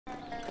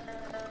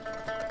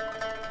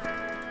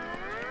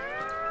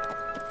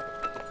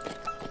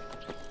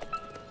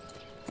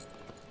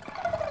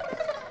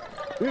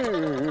哎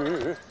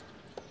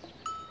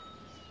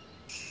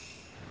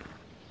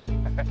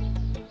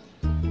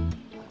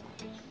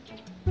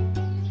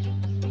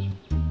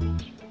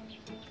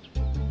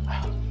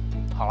呀，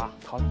好了，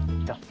好了，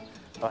行，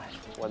老板，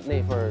我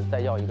那份再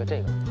要一个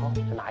这个，好，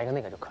就拿一个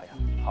那个就可以了，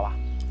好吧？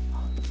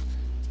好，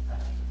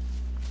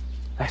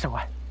来，上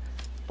官，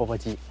钵钵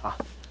鸡啊。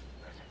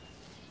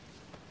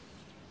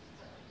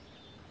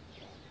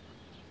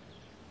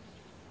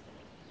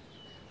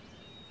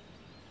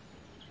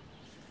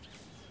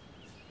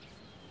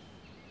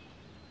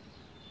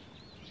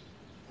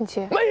 你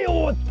切？没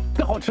有，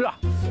这好吃啊！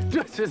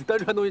这是德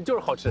川东西，就是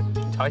好吃，你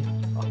尝一下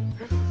啊。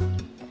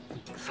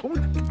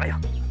哎呀，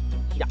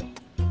呀，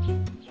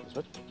你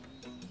说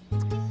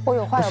我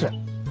有话要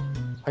跟。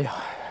哎呀，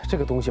这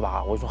个东西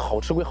吧，我说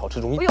好吃归好吃，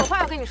容易。我有话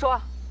要跟你说。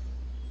啊，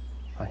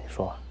你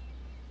说吧。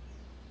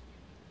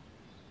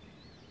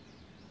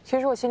其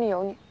实我心里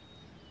有你。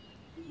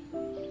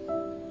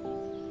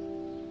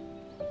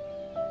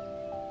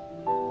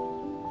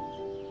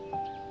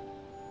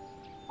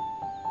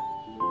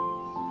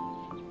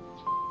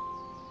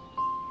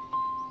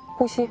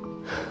 呼吸。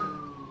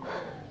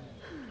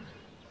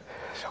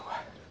上官，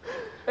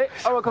哎，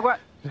二位客官，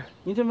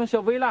你这份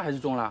小微辣还是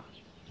中辣？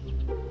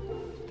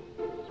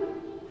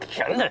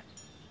甜的。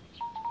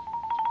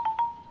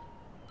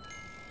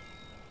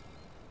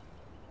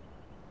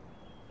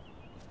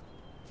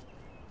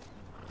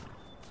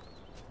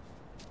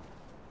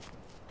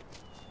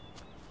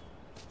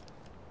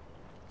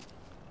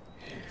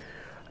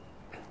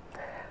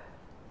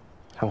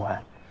上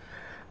官，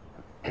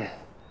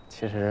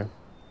其实。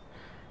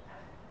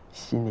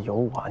 心里有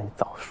我，你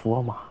早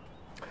说嘛！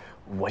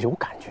我有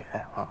感觉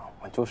啊，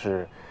我就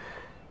是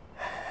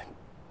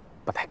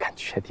不太敢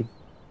确定，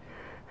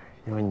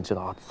因为你知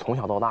道，从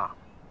小到大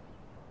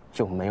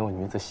就没有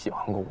女子喜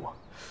欢过我，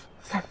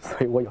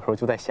所以我有时候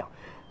就在想，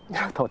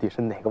到底是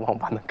哪个王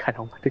八能看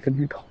上我这个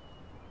绿豆？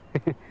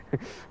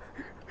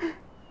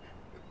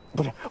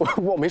不是，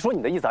我没说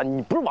你的意思啊，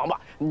你不是王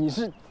八，你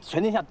是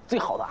全天下最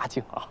好的阿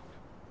静啊！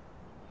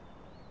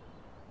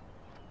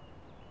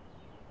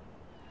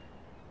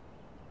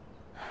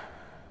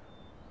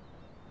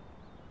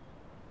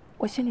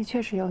 我心里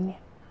确实有你，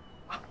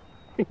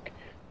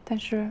但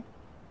是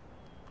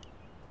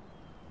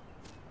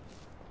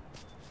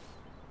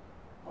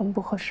我们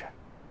不合适。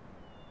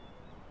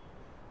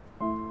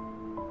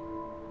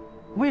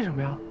为什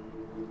么呀？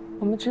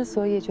我们之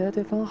所以觉得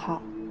对方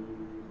好，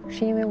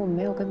是因为我们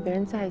没有跟别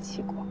人在一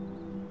起过，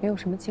没有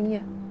什么经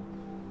验。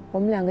我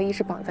们两个一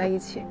直绑在一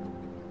起，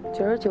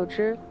久而久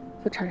之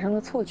就产生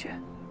了错觉，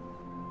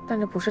但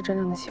这不是真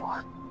正的喜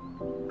欢。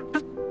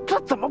 这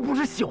怎么不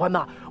是喜欢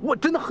呢？我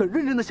真的很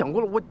认真的想过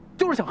了，我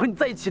就是想和你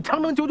在一起，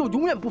长长久久，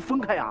永远不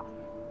分开呀。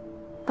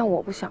但我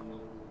不想。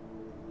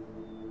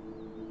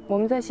我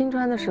们在新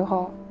川的时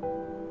候，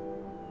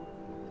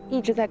一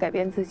直在改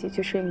变自己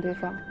去适应对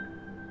方。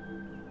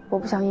我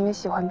不想因为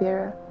喜欢别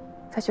人，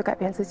再去改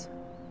变自己。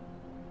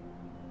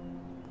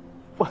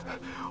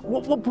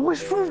我不会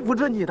束缚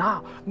着你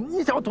的，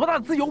你想要多大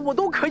的自由，我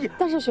都可以。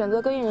但是选择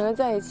跟一个人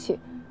在一起，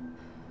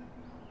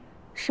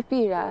是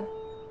必然。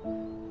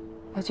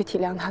 要去体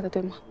谅他的，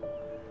对吗？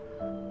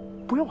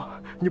不用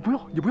啊，你不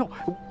用，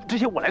这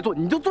些我来做，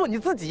你就做你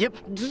自己。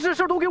这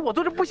事儿都给我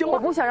做，这不行吗？我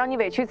不想让你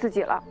委屈自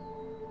己了。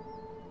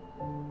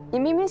你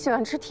明明喜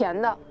欢吃甜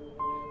的，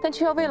但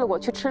却要为了我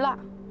去吃辣。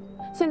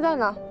现在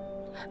呢，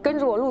跟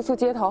着我露宿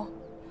街头，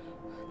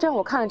这让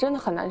我看了真的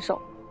很难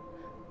受。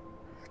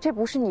这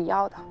不是你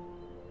要的，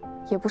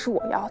也不是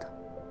我要的。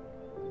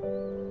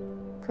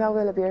不要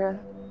为了别人，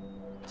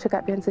去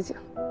改变自己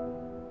了。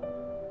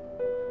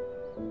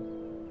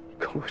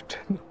 可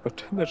我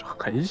真的是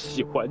很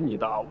喜欢你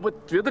的，我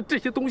觉得这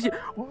些东西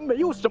没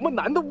有什么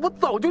难的，我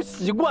早就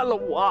习惯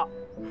了。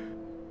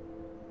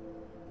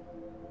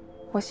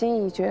我心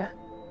意已决，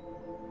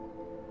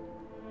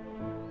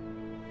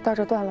到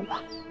这断了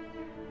吧。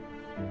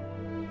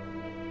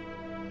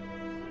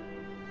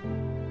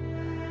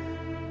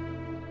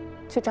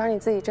去找你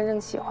自己真正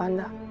喜欢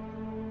的，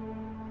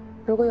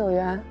如果有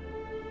缘，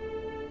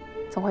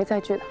总会再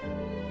聚的。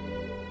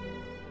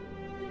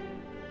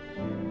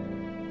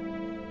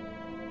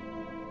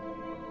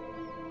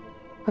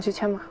 我去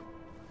牵马。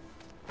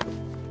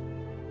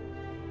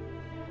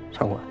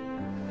上官，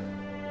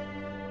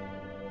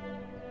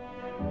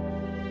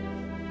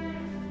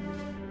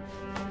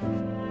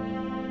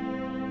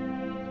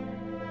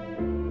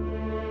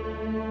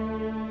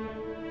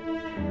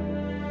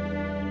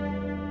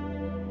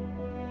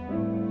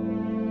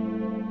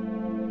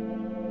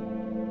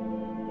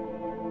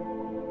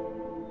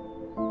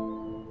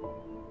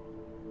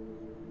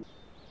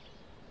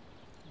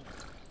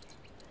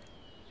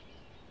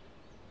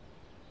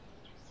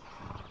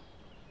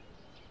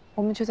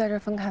我们就在这儿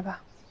分开吧。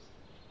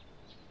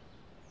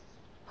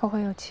后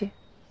会有期。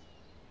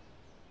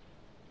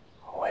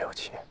我有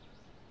期。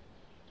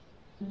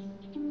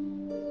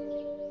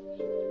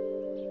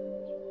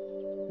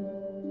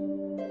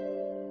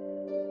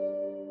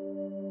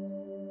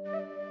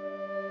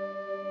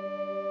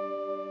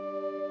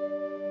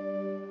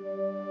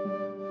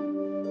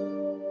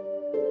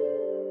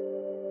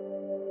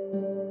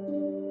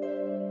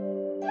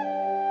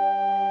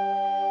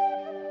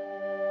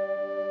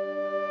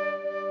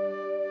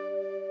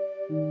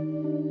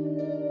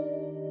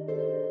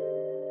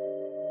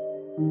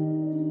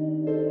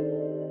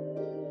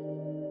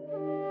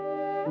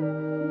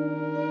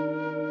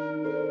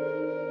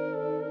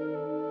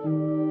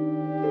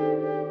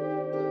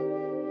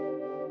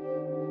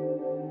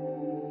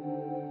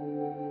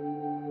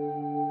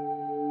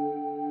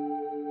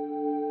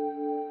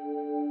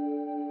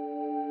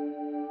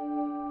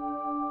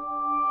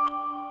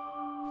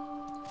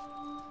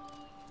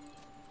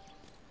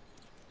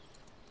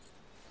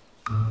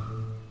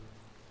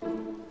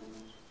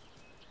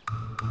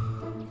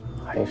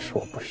还是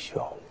我不需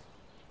要你。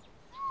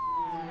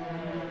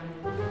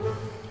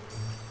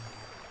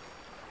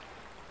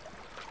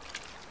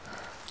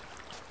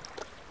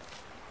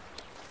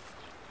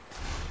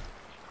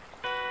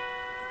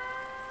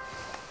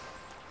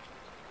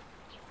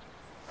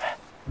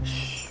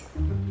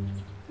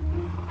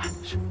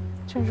嘘，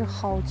真是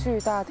好巨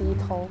大的一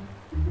头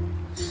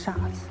傻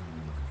子。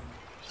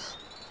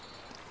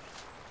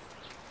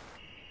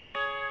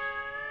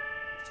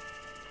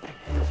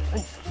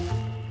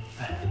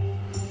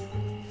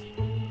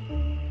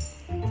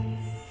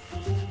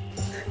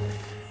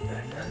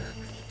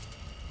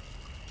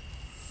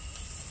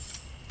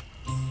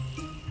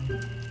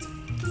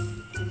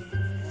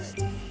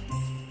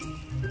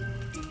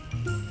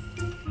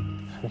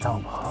睡觉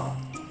吧，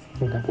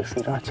应该比睡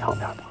这儿强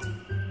点吧。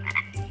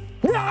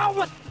呀，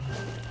我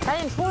赶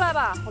紧出来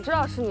吧，我知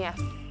道是你。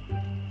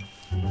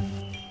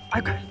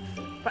哎，快，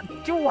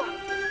救我！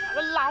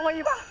拉我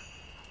一把，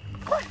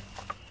快！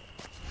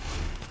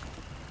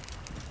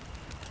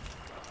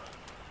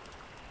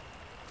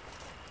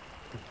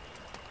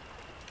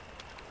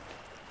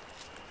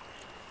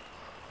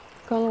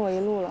跟了我一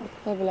路了，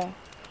累不累？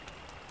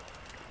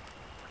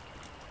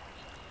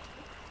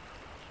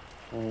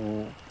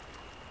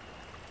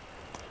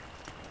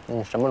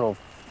你什么时候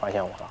发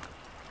现我了？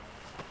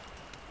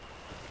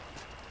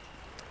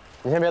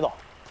你先别走。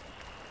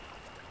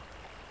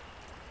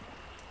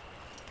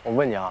我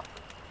问你啊，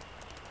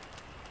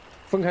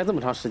分开这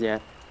么长时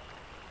间，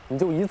你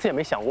就一次也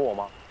没想过我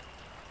吗？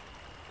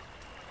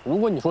如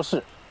果你说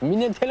是，明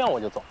天天亮我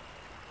就走。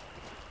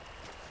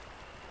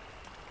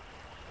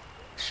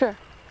是。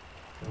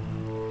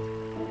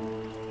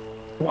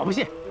我不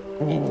信，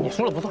你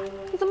说了不算。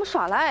你怎么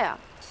耍赖呀？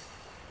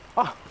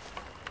啊！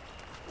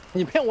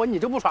你骗我，你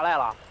就不耍赖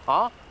了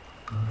啊？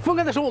分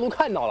开的时候我都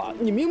看到了，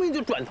你明明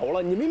就转头了，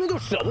你明明就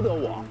舍不得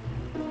我。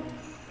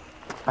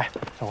哎，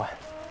上官，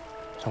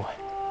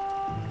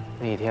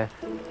那一天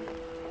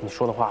你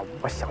说的话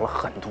我想了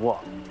很多。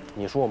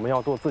你说我们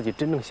要做自己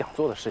真正想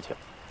做的事情，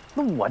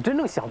那我真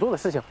正想做的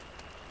事情，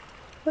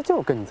那就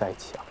是跟你在一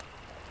起啊。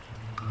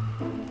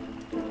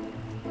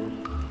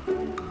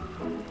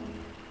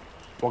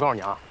我告诉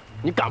你啊，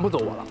你赶不走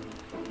我了。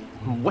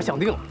我想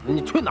定了，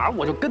你去哪儿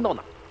我就跟到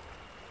哪儿。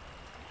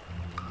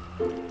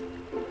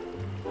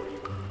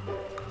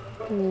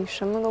你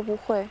什么都不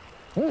会，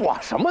我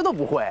什么都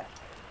不会，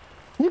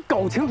你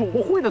搞清楚，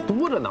我会的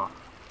多着呢，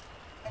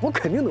我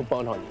肯定能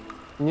帮上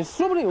你，你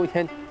说不定有一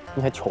天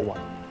你还求我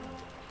呢。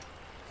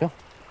行，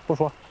不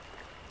说了，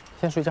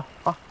先睡觉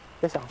啊，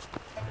别想了。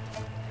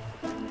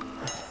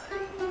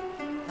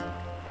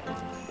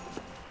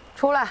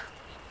出来，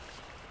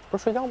不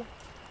是睡觉吗？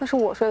那是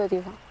我睡的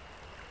地方。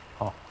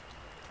好。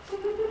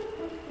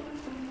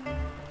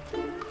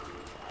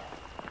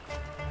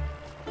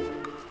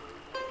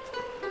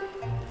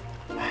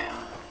哎呀。